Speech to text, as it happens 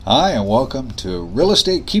Hi, and welcome to Real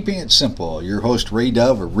Estate Keeping It Simple. Your host, Ray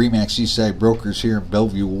Dove of RE/MAX Eastside Brokers here in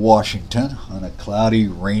Bellevue, Washington, on a cloudy,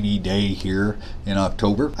 rainy day here in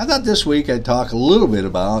October. I thought this week I'd talk a little bit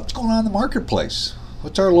about what's going on in the marketplace.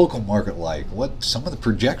 What's our local market like? What some of the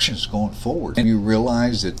projections going forward? And you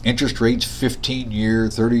realize that interest rates, 15-year,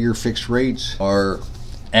 30-year fixed rates, are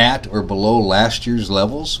at or below last year's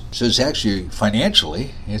levels. So it's actually,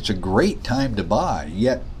 financially, it's a great time to buy.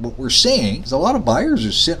 Yet what we're seeing is a lot of buyers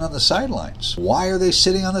are sitting on the sidelines. Why are they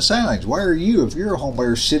sitting on the sidelines? Why are you, if you're a home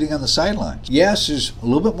buyer, sitting on the sidelines? Yes, there's a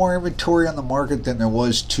little bit more inventory on the market than there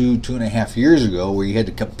was two and a half years ago, where you had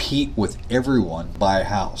to compete with everyone to buy a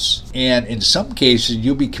house. And in some cases,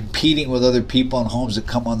 you'll be competing with other people on homes that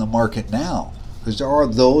come on the market now, because there are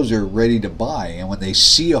those that are ready to buy, and when they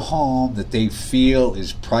see a home that they feel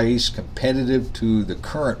is priced competitive to the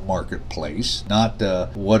current marketplace, not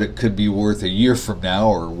what it could be worth a year from now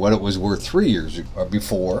or what it was worth 3 years or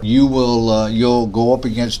before, you'll go up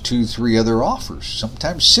against 2-3 other offers,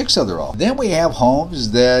 sometimes 6 other offers. Then we have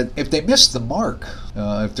homes that, if they miss the mark,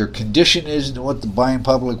 if their condition isn't what the buying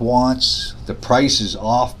public wants, the price is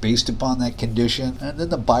off based upon that condition, and then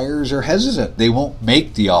the buyers are hesitant. They won't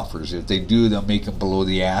make the offers. If they do, they'll make them below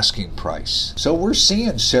the asking price. So we're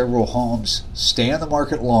seeing several homes stay on the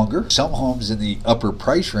market longer. Some homes in the upper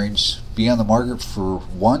price range be on the market for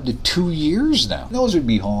 1 to 2 years now. Those would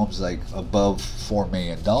be homes like above $4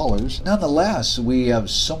 million. Nonetheless, we have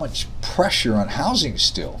so much pressure on housing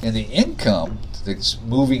still, and the income that's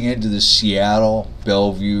moving into the Seattle,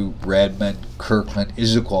 Bellevue, Redmond, Kirkland,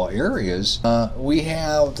 Issaquah areas. We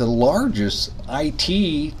have the largest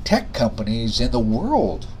IT tech companies in the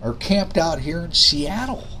world are camped out here in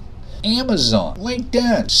Seattle. Amazon,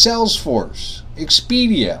 LinkedIn, Salesforce,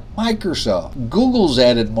 Expedia, Microsoft. Google's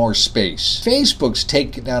added more space. Facebook's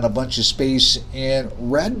taken down a bunch of space in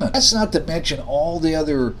Redmond. That's not to mention all the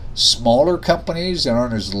other smaller companies that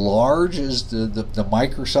aren't as large as the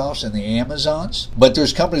Microsofts and the Amazons. But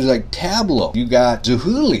there's companies like Tableau. You got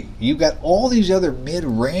Zuhuli. You got all these other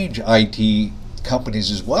mid-range IT companies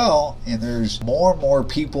as well, and there's more and more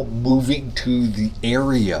people moving to the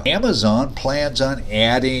area. Amazon plans on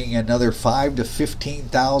adding another 5,000 to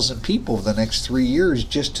 15,000 people for the next 3 years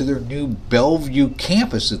just to their new Bellevue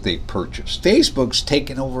campus that they purchased. Facebook's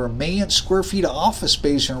taken over 1 million square feet of office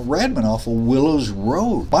space in Redmond off of Willows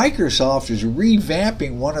Road. Microsoft is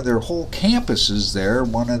revamping one of their whole campuses there,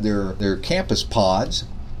 one of their campus pods.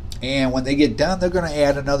 And when they get done, they're going to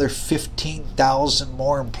add another 15,000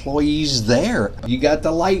 more employees there. You got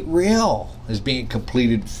the light rail is being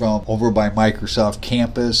completed from over by Microsoft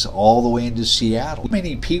campus all the way into Seattle.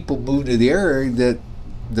 Many people move to the area that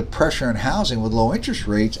the pressure on housing with low interest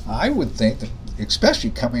rates, I would think, that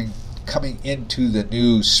especially coming into the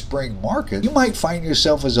new spring market, you might find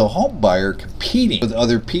yourself as a home buyer competing with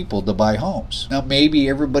other people to buy homes. Now, maybe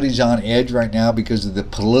everybody's on edge right now because of the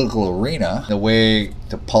political arena, the way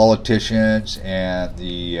the politicians and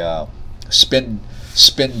the spin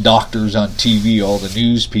doctors on TV, all the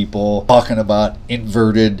news people talking about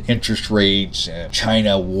inverted interest rates and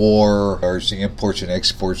China war, or the imports and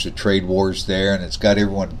exports, the trade wars there, and it's got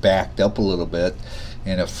everyone backed up a little bit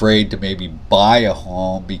and afraid to maybe buy a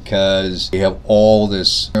home because they have all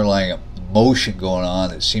this underlying emotion going on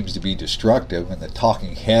that seems to be destructive, and the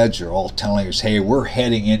talking heads are all telling us, hey, we're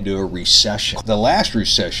heading into a recession. The last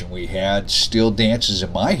recession we had still dances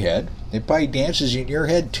in my head. It probably dances in your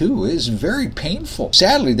head too. It is very painful.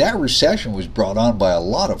 Sadly, that recession was brought on by a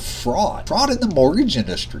lot of fraud. Fraud in the mortgage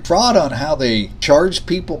industry. Fraud on how they charged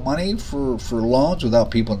people money for loans without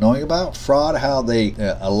people knowing about it. Fraud how they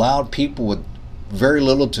allowed people with very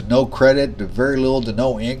little to no credit, very little to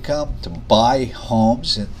no income to buy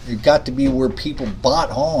homes. And it got to be where people bought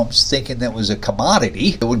homes thinking that was a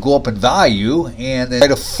commodity that would go up in value, and they try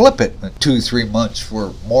to flip it in 2-3 months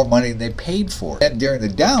for more money than they paid for it. And during the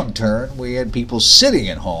downturn, we had people sitting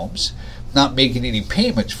in homes not making any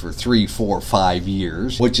payments for 3, 4, 5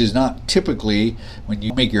 years, which is not typically, when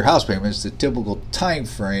you make your house payments, the typical time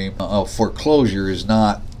frame of foreclosure is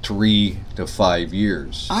not 3 to 5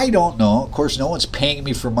 years. I don't know. Of course, no one's paying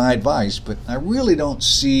me for my advice, but I really don't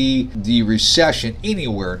see the recession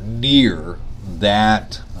anywhere near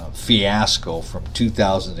that fiasco from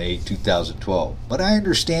 2008, 2012. But I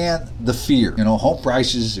understand the fear. Home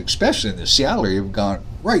prices, especially in the Seattle area, have gone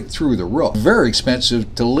right through the roof. Very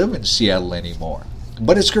expensive to live in Seattle anymore.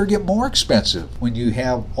 But it's going to get more expensive when you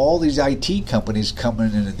have all these IT companies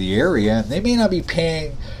coming into the area, and they may not be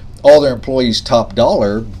paying all their employees top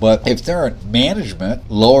dollar, but if they're in management,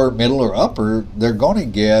 lower, middle, or upper, they're going to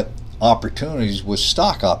get opportunities with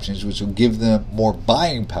stock options, which will give them more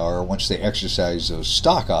buying power once they exercise those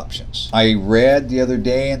stock options. I read the other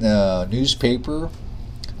day in the newspaper,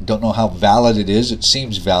 don't know how valid it is, it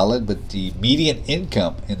seems valid, but the median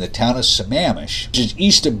income in the town of Sammamish, which is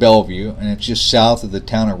east of Bellevue, and it's just south of the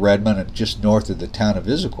town of Redmond and just north of the town of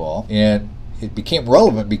Issaquah, and it became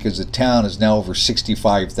relevant because the town is now over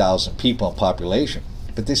 65,000 people in population.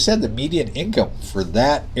 But they said the median income for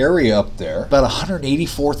that area up there about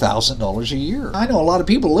 $184,000 a year. I know a lot of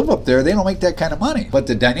people live up there, they don't make that kind of money. But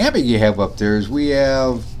the dynamic you have up there is we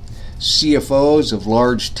have CFOs of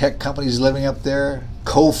large tech companies living up there,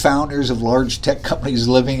 co-founders of large tech companies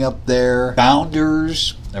living up there,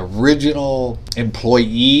 founders, original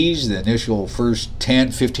employees, the initial first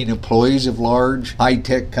 10, 15 employees of large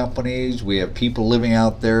high-tech companies. We have people living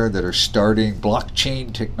out there that are starting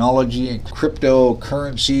blockchain technology and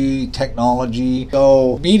cryptocurrency technology.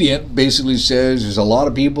 So median basically says there's a lot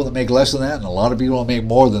of people that make less than that and a lot of people that make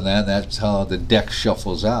more than that, and that's how the deck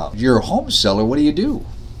shuffles out. If you're a home seller, what do?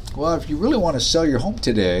 Well, if you really want to sell your home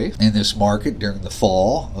today in this market during the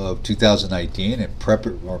fall of 2019 and prep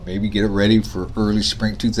it or maybe get it ready for early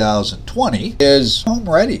spring 2020, is home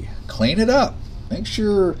ready. Clean it up. Make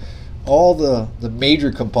sure all the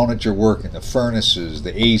major components are working. The furnaces,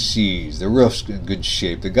 the ACs, the roof's in good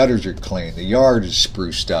shape, the gutters are clean, the yard is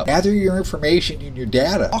spruced up. Gather your information and your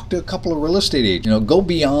data. Talk to a couple of real estate agents. Go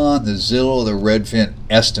beyond the Zillow, the Redfin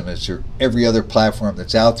estimates or every other platform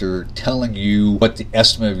that's out there telling you what the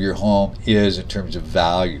estimate of your home is in terms of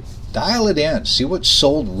value. Dial it in. See what's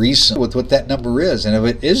sold recently with what that number is. And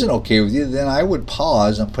if it isn't okay with you, then I would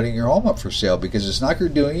pause on putting your home up for sale because it's not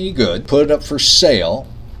going to do any good. Put it up for sale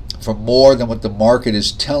for more than what the market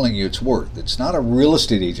is telling you it's worth. It's not a real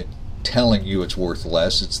estate agent telling you it's worth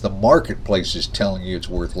less. It's the marketplace is telling you it's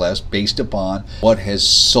worth less based upon what has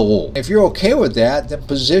sold. If you're okay with that, then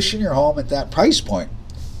position your home at that price point.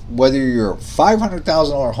 Whether you're a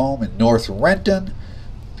 $500,000 home in North Renton,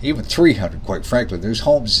 even $300,000, quite frankly. There's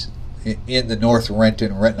homes in the North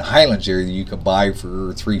Renton Highlands area that you can buy for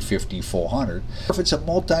 $350,000, $400,000. If it's a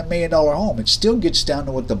multi-million-dollar home, it still gets down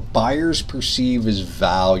to what the buyers perceive as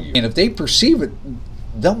value. And if they perceive it,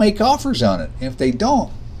 they'll make offers on it. And if they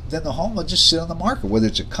don't, then the home will just sit on the market, whether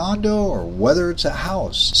it's a condo or whether it's a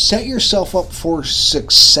house. Set yourself up for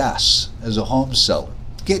success as a home seller.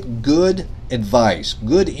 Get good advice,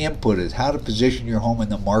 good input as how to position your home in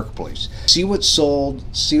the marketplace. See what's sold,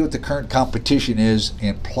 see what the current competition is,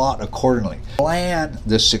 and plot accordingly. Plan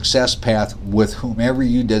the success path with whomever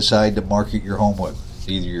you decide to market your home with,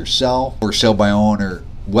 either yourself or sell by owner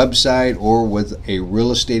website or with a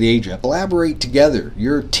real estate agent. Collaborate together.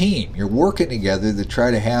 You're a team. You're working together to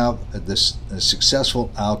try to have a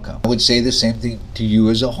successful outcome. I would say the same thing to you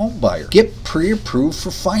as a home buyer. Get pre-approved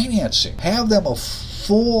for financing. Have them a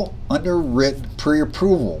full underwritten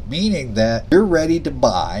pre-approval, meaning that you're ready to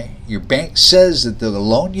buy. Your bank says that they'll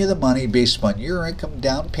loan you the money based upon your income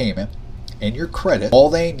down payment and your credit. All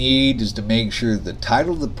they need is to make sure the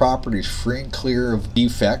title of the property is free and clear of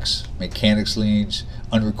defects, mechanics liens,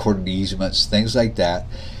 unrecorded easements, things like that,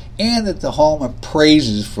 and that the home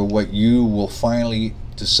appraises for what you will finally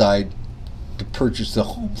decide to purchase the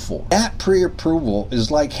home for. That pre-approval is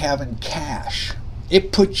like having cash.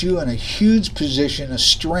 It puts you in a huge position of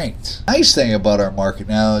strength. Nice thing about our market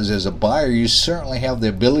now is as a buyer, you certainly have the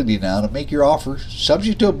ability now to make your offer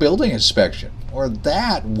subject to a building inspection. Or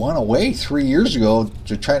that went away 3 years ago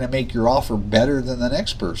to try to make your offer better than the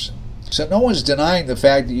next person. So no one's denying the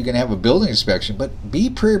fact that you can have a building inspection, but be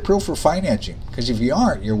pre-approved for financing. Because if you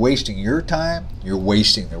aren't, you're wasting your time, you're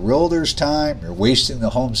wasting the realtor's time, you're wasting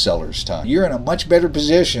the home seller's time. You're in a much better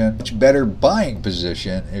position, much better buying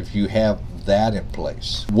position if you have that in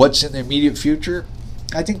place. What's in the immediate future?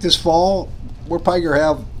 I think this fall we're probably going to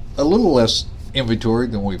have a little less inventory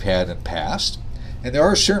than we've had in the past. And there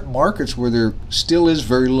are certain markets where there still is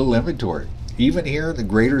very little inventory. Even here in the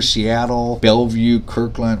greater Seattle, Bellevue,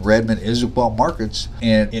 Kirkland, Redmond, Issaquah markets,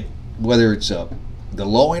 and whether it's the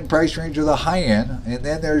low-end price range or the high-end, and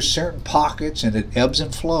then there's certain pockets and it ebbs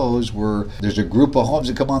and flows where there's a group of homes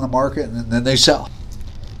that come on the market and then they sell.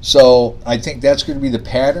 So I think that's going to be the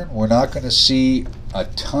pattern. We're not going to see a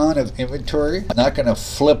ton of inventory. Not going to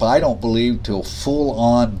flip, I don't believe, to a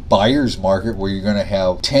full-on buyer's market where you're going to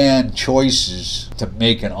have 10 choices to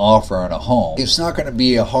make an offer on a home. It's not going to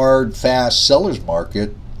be a hard, fast seller's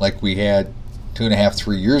market like we had 2.5,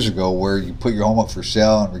 3 years ago where you put your home up for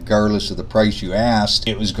sale and regardless of the price you asked,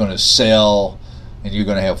 it was going to sell and you're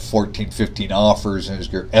going to have 14, 15 offers and it's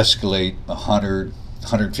going to escalate 100,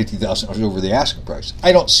 $150,000 over the asking price.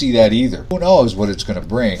 I don't see that either. Who knows what it's going to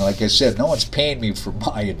bring? Like I said, no one's paying me for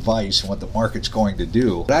my advice and what the market's going to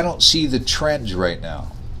do. But I don't see the trends right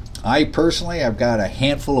now. I've got a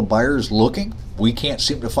handful of buyers looking. We can't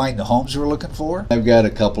seem to find the homes we're looking for. I've got a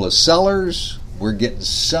couple of sellers. We're getting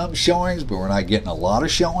some showings, but we're not getting a lot of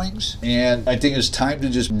showings. And I think it's time to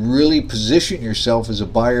just really position yourself as a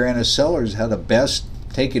buyer and a seller as how to best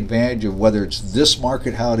take advantage of whether it's this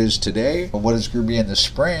market, how it is today, or what it's going to be in the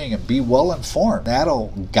spring, and be well informed. That'll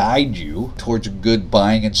guide you towards a good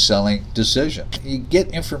buying and selling decision. You get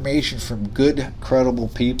information from good, credible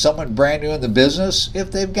people. Someone brand new in the business,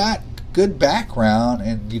 if they've got good background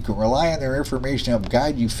and you can rely on their information to help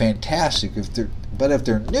guide you, fantastic. But if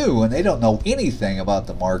they're new and they don't know anything about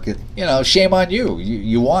the market, shame on you.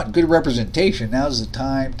 You want good representation. Now's the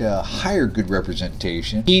time to hire good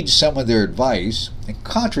representation. Heed some of their advice. And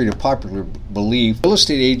contrary to popular belief, real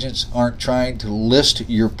estate agents aren't trying to list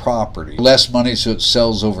your property. Less money so it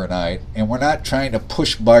sells overnight. And we're not trying to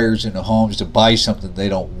push buyers into homes to buy something they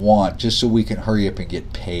don't want just so we can hurry up and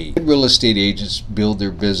get paid. Good real estate agents build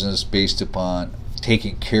their business based upon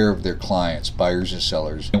taking care of their clients, buyers and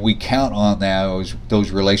sellers. And we count on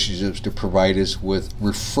those relationships to provide us with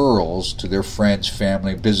referrals to their friends,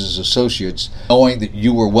 family, business associates, knowing that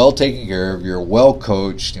you were well taken care of, you're well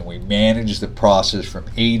coached, and we manage the process from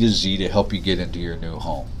A to Z to help you get into your new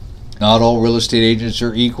home. Not all real estate agents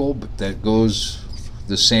are equal, but that goes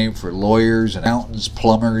the same for lawyers, accountants,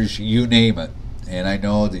 plumbers, you name it. And I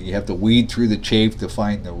know that you have to weed through the chaff to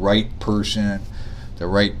find the right person, the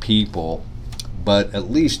right people. But at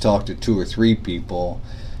least talk to 2 or 3 people,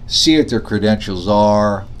 see what their credentials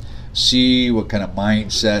are, see what kind of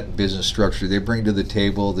mindset and business structure they bring to the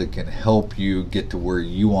table that can help you get to where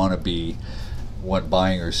you want to be when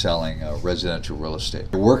buying or selling residential real estate.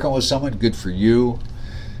 If you're working with someone, good for you.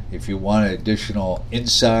 If you want additional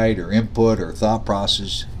insight or input or thought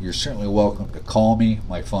process, you're certainly welcome to call me.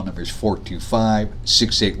 My phone number is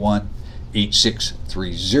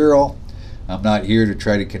 425-681-8630. I'm not here to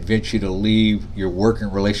try to convince you to leave your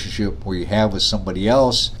working relationship where you have with somebody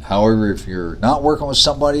else. However, if you're not working with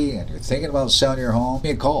somebody and you're thinking about selling your home, give me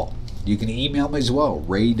a call. You can email me as well,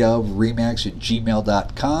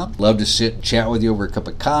 raydoveremax@gmail.com. Love to sit and chat with you over a cup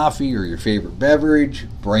of coffee or your favorite beverage,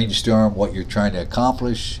 brainstorm what you're trying to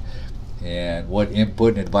accomplish and what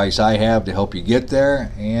input and advice I have to help you get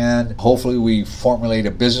there. And hopefully we formulate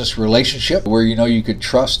a business relationship where you could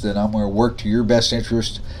trust that I'm going to work to your best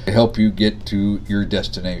interest to help you get to your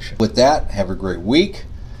destination. With that, have a great week.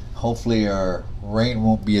 Hopefully our rain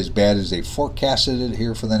won't be as bad as they forecasted it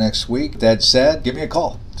here for the next week. That said, give me a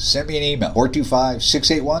call. Send me an email,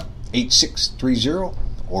 425-681-8630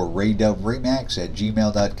 or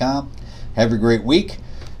raydoveremax@gmail.com. Have a great week.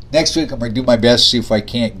 Next week, I'm going to do my best to see if I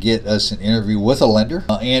can't get us an interview with a lender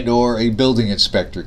and or a building inspector.